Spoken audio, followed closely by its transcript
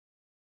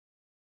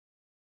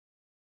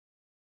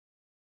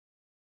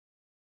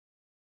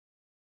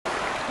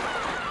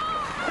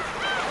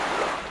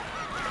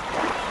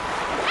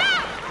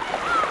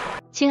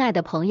亲爱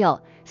的朋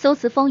友，搜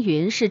词风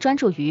云是专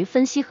注于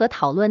分析和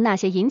讨论那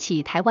些引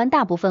起台湾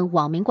大部分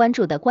网民关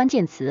注的关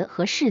键词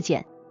和事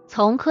件，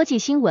从科技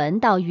新闻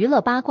到娱乐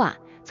八卦，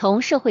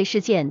从社会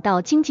事件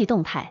到经济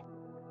动态，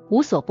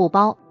无所不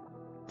包。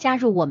加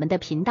入我们的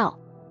频道，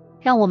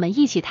让我们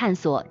一起探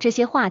索这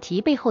些话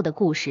题背后的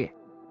故事，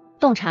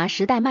洞察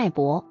时代脉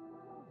搏。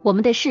我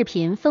们的视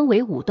频分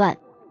为5段，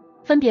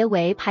分别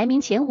为排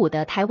名前5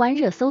的台湾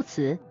热搜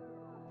词。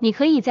你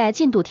可以在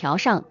进度条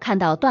上看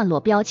到段落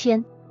标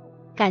签。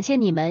感谢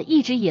你们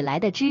一直以来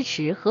的支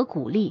持和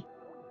鼓励。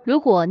如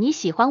果你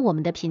喜欢我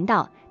们的频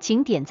道，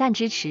请点赞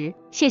支持，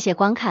谢谢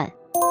观看。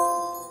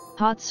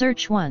Hot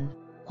Search 1，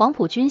黄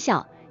埔军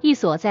校，一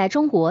所在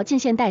中国近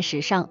现代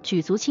史上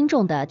举足轻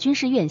重的军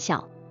事院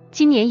校，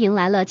今年迎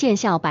来了建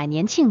校100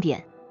年庆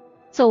典。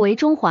作为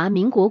中华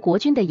民国国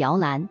军的摇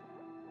篮，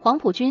黄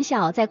埔军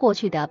校在过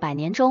去的100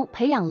年中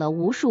培养了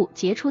无数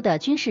杰出的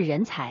军事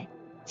人才，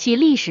其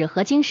历史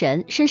和精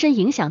神深深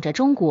影响着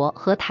中国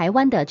和台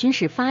湾的军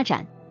事发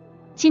展。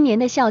今年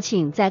的校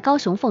庆在高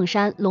雄凤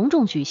山隆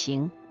重举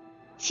行，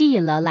吸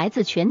引了来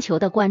自全球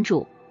的关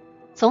注。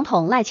总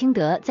统赖清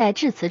德在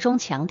致辞中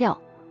强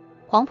调，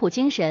黄埔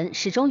精神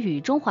始终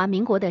与中华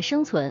民国的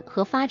生存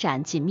和发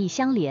展紧密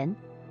相连，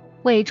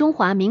为中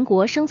华民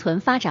国生存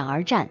发展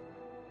而战，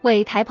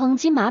为台澎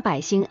金马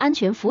百姓安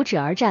全福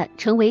祉而战，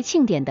成为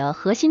庆典的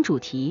核心主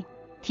题，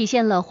体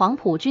现了黄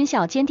埔军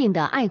校坚定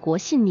的爱国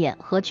信念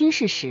和军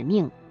事使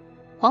命。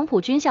黄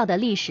埔军校的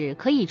历史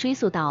可以追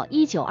溯到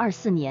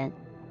1924年。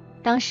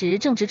当时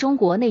正值中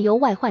国内忧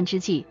外患之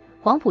际，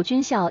黄埔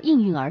军校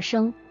应运而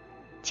生，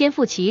肩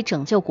负起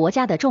拯救国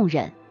家的重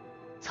任。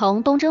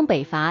从东征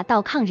北伐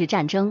到抗日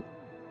战争，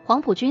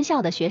黄埔军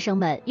校的学生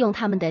们用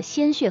他们的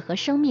鲜血和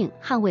生命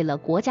捍卫了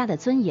国家的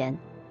尊严。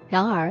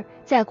然而，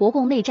在国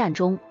共内战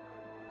中，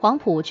黄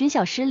埔军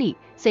校失利，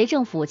随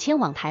政府迁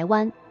往台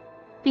湾，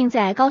并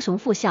在高雄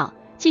复校，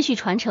继续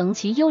传承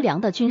其优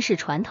良的军事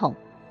传统。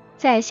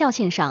在校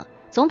庆上，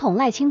总统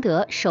赖清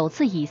德首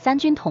次以3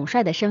军统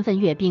帅的身份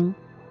阅兵，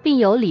并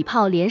由礼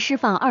炮连释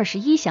放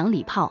21响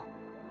礼炮。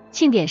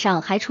庆典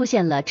上还出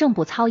现了正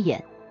步操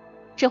演，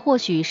这或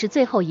许是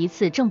最后一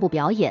次正步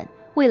表演，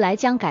未来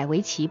将改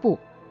为旗步。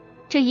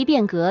这一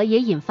变革也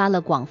引发了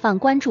广泛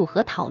关注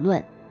和讨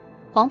论。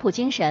黄埔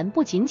精神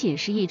不仅仅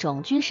是一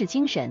种军事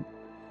精神，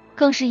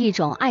更是一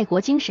种爱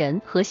国精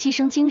神和牺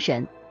牲精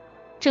神。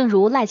正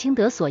如赖清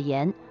德所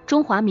言，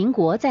中华民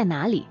国在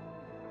哪里，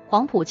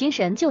黄埔精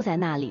神就在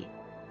那里。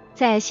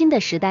在新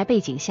的时代背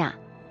景下，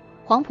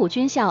黄埔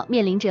军校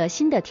面临着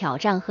新的挑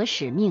战和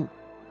使命，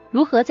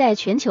如何在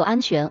全球安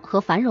全和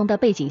繁荣的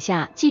背景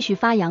下继续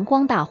发扬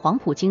光大黄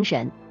埔精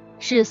神，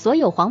是所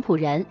有黄埔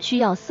人需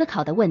要思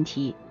考的问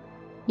题。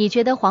你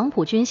觉得黄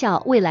埔军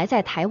校未来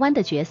在台湾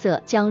的角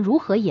色将如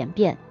何演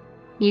变？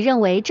你认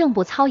为正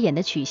步操演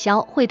的取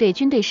消会对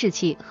军队士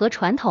气和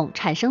传统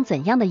产生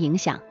怎样的影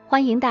响？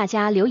欢迎大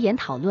家留言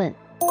讨论。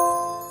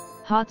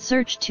Hot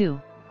Search 2，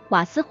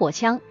瓦斯火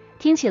枪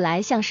听起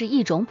来像是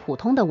一种普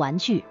通的玩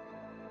具，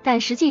但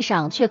实际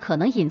上却可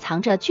能隐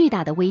藏着巨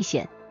大的危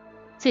险。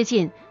最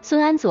近，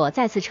孙安佐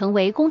再次成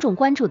为公众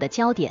关注的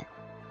焦点，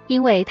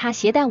因为他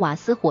携带瓦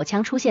斯火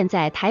枪出现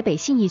在台北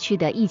信义区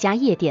的一家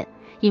夜店，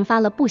引发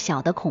了不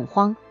小的恐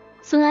慌。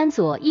孙安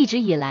佐一直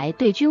以来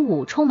对军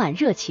武充满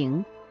热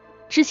情，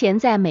之前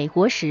在美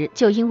国时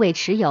就因为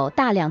持有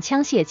大量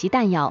枪械及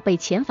弹药被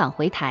遣返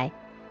回台，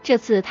这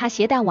次他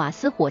携带瓦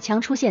斯火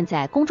枪出现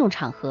在公众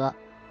场合，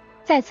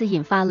再次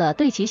引发了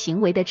对其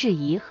行为的质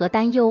疑和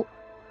担忧。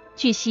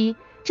据悉，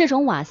这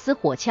种瓦斯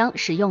火枪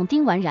使用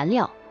丁烷燃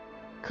料，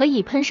可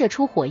以喷射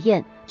出火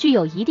焰，具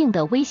有一定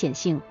的危险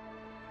性。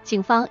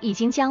警方已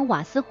经将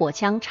瓦斯火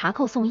枪查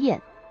扣送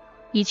验，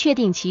以确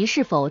定其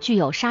是否具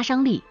有杀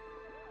伤力。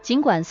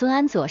尽管孙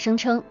安佐声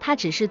称他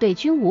只是对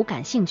军武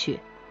感兴趣，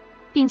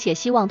并且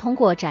希望通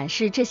过展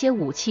示这些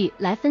武器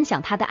来分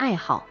享他的爱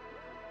好，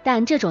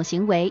但这种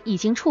行为已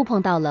经触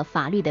碰到了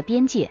法律的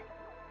边界。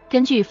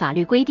根据法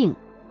律规定，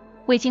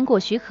未经过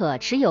许可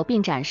持有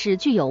并展示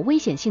具有危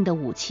险性的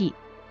武器，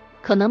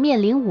可能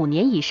面临5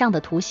年以上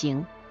的徒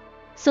刑。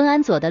孙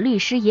安佐的律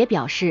师也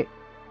表示，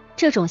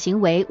这种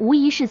行为无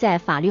疑是在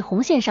法律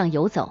红线上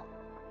游走，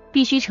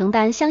必须承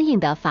担相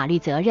应的法律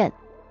责任。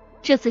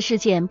这次事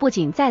件不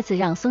仅再次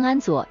让孙安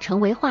佐成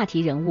为话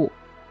题人物，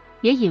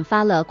也引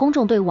发了公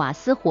众对瓦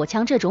斯火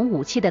枪这种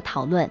武器的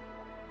讨论。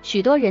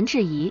许多人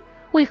质疑，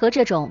为何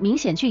这种明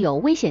显具有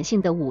危险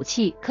性的武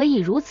器可以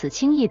如此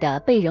轻易地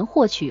被人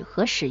获取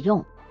和使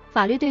用？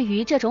法律对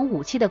于这种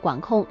武器的管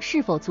控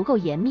是否足够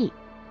严密？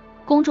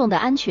公众的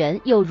安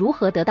全又如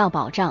何得到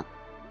保障？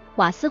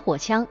瓦斯火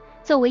枪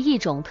作为一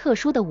种特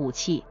殊的武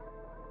器，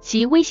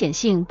其危险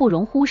性不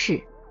容忽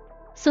视。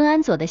孙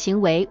安佐的行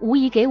为无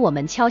疑给我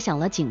们敲响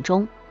了警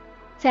钟，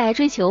在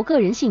追求个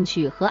人兴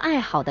趣和爱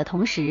好的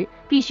同时，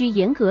必须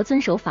严格遵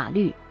守法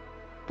律，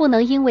不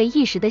能因为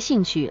一时的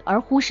兴趣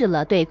而忽视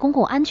了对公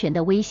共安全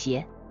的威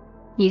胁。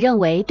你认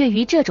为对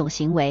于这种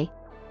行为，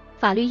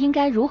法律应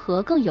该如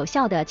何更有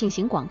效地进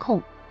行管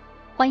控？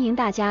欢迎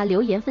大家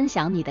留言分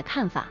享你的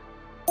看法。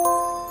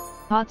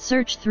Hot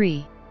Search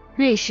 3，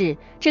瑞士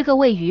这个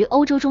位于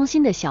欧洲中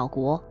心的小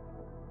国，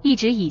一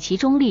直以其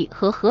中立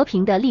和和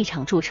平的立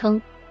场著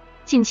称。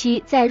近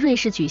期在瑞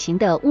士举行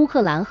的乌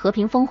克兰和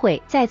平峰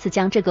会再次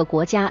将这个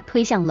国家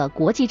推向了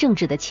国际政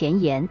治的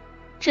前沿。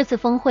这次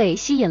峰会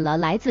吸引了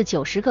来自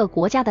90个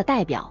国家的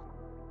代表，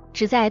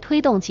旨在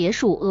推动结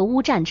束俄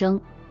乌战争。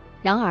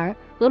然而，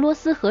俄罗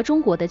斯和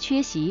中国的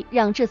缺席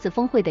让这次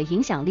峰会的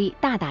影响力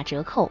大打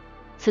折扣。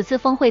此次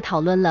峰会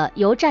讨论了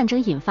由战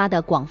争引发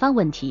的广泛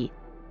问题，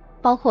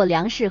包括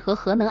粮食和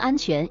核能安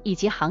全以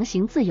及航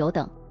行自由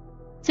等。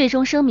最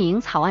终声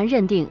明草案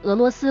认定俄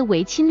罗斯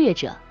为侵略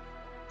者，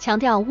强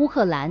调乌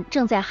克兰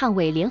正在捍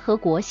卫联合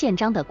国宪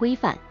章的规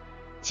范。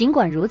尽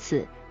管如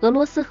此，俄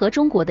罗斯和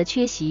中国的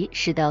缺席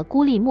使得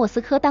孤立莫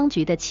斯科当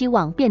局的期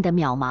望变得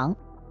渺茫。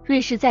瑞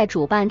士在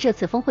主办这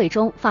次峰会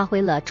中发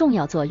挥了重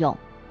要作用，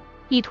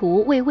意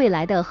图为未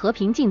来的和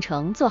平进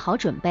程做好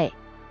准备。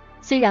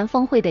虽然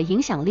峰会的影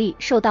响力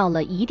受到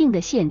了一定的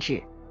限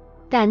制，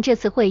但这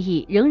次会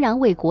议仍然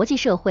为国际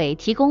社会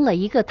提供了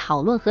一个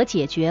讨论和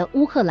解决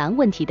乌克兰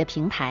问题的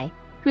平台。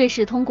瑞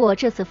士通过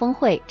这次峰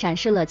会展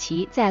示了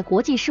其在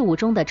国际事务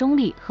中的中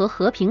立和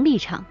和平立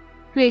场。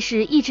瑞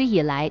士一直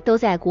以来都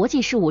在国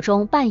际事务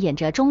中扮演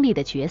着中立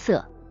的角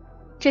色，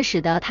这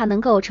使得它能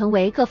够成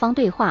为各方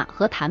对话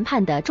和谈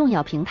判的重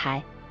要平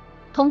台。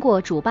通过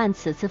主办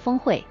此次峰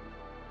会，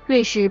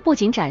瑞士不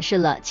仅展示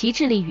了其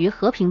致力于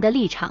和平的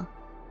立场，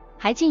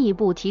还进一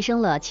步提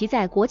升了其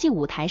在国际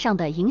舞台上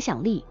的影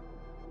响力。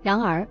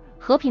然而，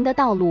和平的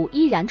道路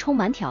依然充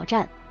满挑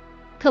战，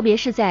特别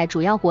是在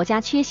主要国家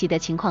缺席的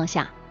情况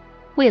下。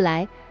未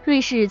来，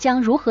瑞士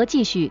将如何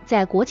继续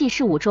在国际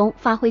事务中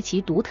发挥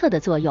其独特的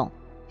作用？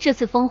这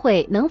次峰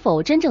会能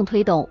否真正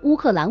推动乌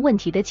克兰问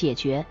题的解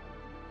决？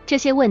这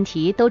些问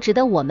题都值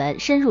得我们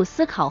深入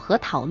思考和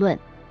讨论。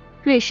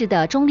瑞士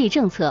的中立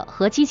政策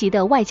和积极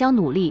的外交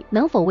努力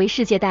能否为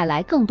世界带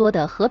来更多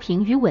的和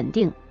平与稳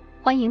定？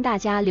欢迎大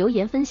家留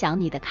言分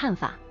享你的看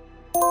法。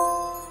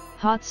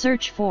Hot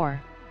Search 4。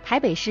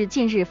台北市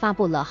近日发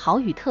布了豪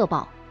雨特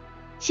报，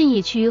信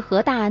义区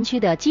和大安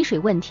区的积水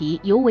问题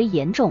尤为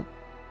严重。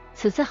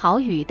此次豪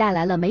雨带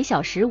来了每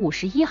小时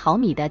51毫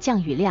米的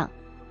降雨量，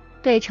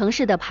对城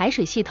市的排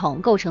水系统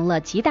构成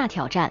了极大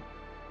挑战。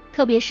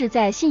特别是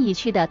在信义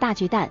区的大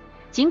巨蛋，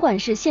尽管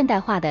是现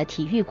代化的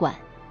体育馆，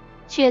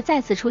却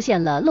再次出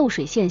现了漏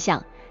水现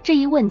象。这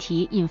一问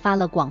题引发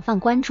了广泛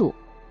关注。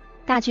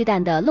大巨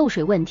蛋的漏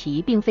水问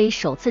题并非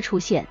首次出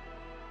现，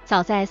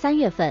早在3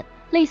月份，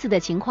类似的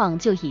情况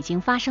就已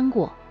经发生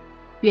过。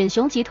远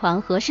雄集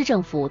团和市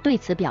政府对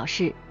此表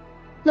示，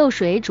漏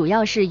水主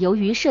要是由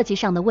于设计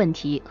上的问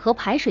题和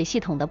排水系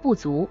统的不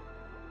足。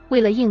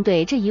为了应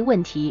对这一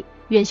问题，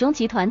远雄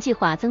集团计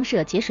划增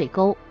设节水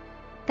沟，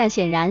但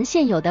显然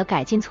现有的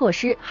改进措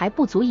施还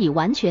不足以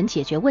完全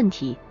解决问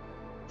题。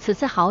此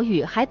次豪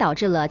雨还导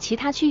致了其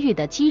他区域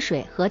的积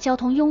水和交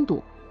通拥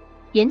堵，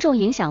严重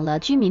影响了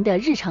居民的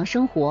日常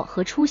生活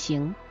和出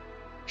行。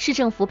市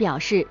政府表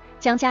示，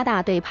将加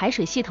大对排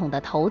水系统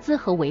的投资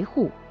和维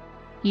护，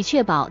以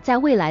确保在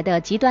未来的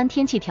极端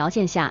天气条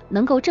件下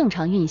能够正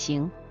常运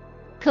行。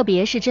特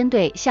别是针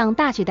对像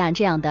大巨蛋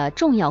这样的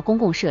重要公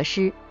共设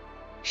施，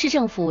市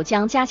政府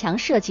将加强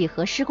设计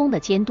和施工的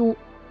监督，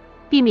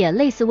避免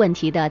类似问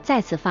题的再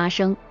次发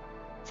生。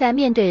在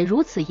面对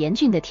如此严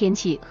峻的天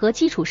气和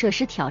基础设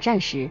施挑战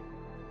时，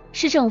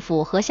市政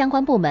府和相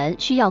关部门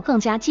需要更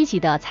加积极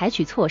地采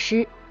取措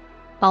施，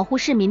保护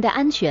市民的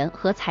安全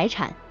和财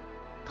产。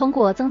通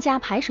过增加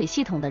排水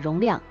系统的容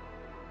量，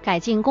改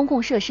进公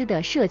共设施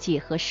的设计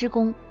和施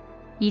工，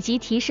以及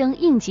提升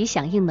应急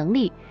响应能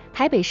力，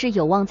台北市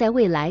有望在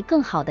未来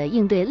更好地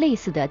应对类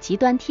似的极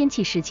端天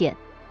气事件。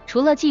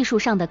除了技术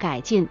上的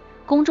改进，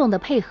公众的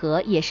配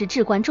合也是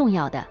至关重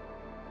要的。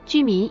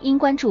居民应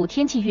关注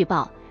天气预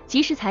报，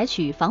及时采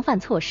取防范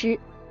措施，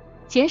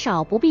减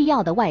少不必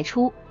要的外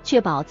出，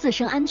确保自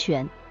身安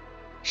全。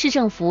市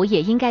政府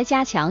也应该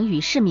加强与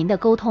市民的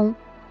沟通，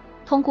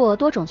通过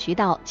多种渠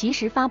道及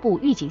时发布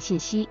预警信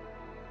息，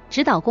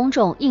指导公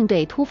众应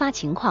对突发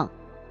情况。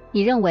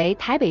你认为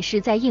台北市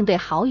在应对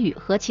豪雨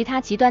和其他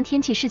极端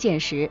天气事件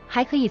时，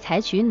还可以采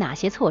取哪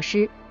些措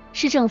施？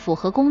市政府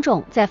和公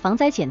众在防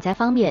灾减灾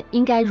方面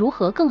应该如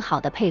何更好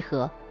的配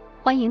合？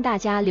欢迎大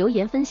家留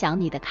言分享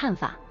你的看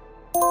法。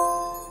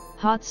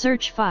Hot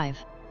Search 5。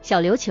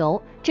小琉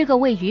球这个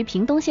位于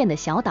屏东县的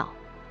小岛，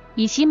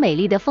以其美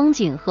丽的风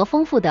景和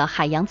丰富的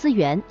海洋资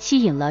源吸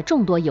引了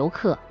众多游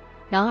客。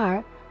然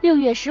而，6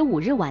月15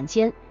日晚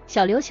间，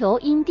小琉球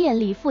因电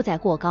力负载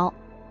过高，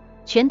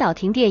全岛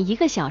停电1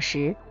个小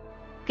时，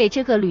给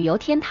这个旅游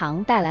天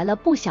堂带来了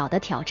不小的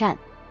挑战。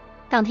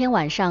当天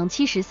晚上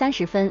7时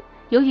30分，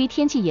由于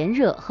天气炎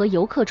热和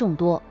游客众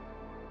多，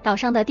岛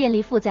上的电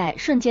力负载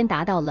瞬间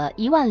达到了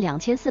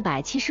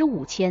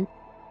12475千，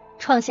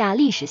创下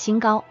历史新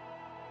高。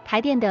台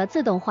电的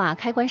自动化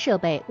开关设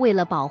备为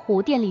了保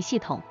护电力系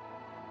统，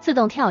自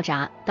动跳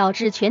闸，导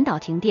致全岛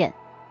停电。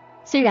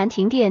虽然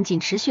停电仅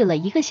持续了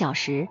1个小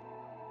时，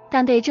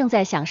但对正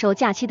在享受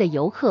假期的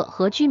游客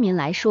和居民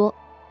来说，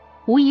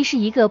无疑是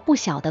一个不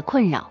小的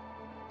困扰。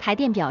台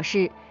电表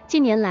示，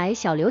近年来，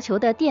小琉球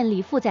的电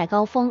力负载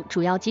高峰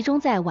主要集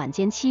中在晚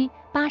间7、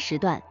8时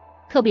段，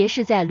特别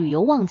是在旅游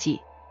旺季。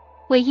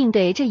为应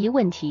对这一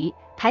问题，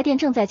台电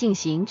正在进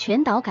行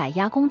全岛改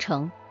压工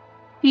程，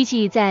预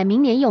计在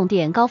明年用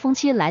电高峰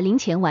期来临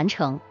前完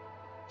成。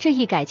这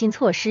一改进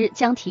措施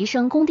将提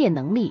升供电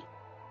能力，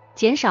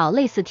减少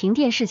类似停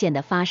电事件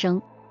的发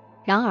生。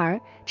然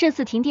而，这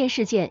次停电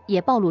事件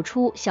也暴露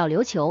出小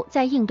琉球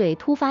在应对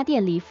突发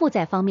电力负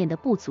载方面的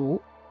不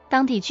足。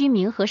当地居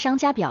民和商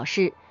家表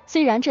示，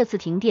虽然这次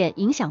停电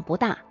影响不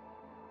大，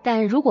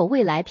但如果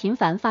未来频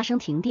繁发生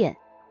停电，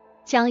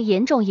将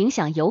严重影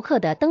响游客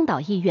的登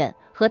岛意愿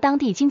和当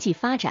地经济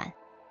发展。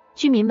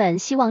居民们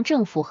希望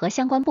政府和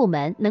相关部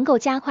门能够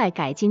加快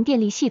改进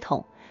电力系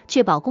统，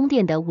确保供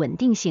电的稳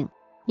定性。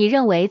你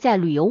认为在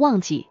旅游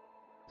旺季，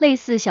类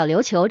似小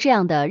琉球这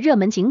样的热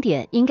门景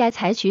点应该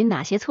采取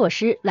哪些措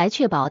施来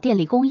确保电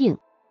力供应？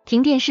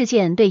停电事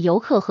件对游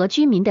客和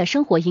居民的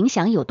生活影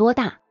响有多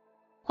大？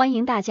欢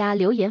迎大家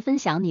留言分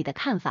享你的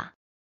看法。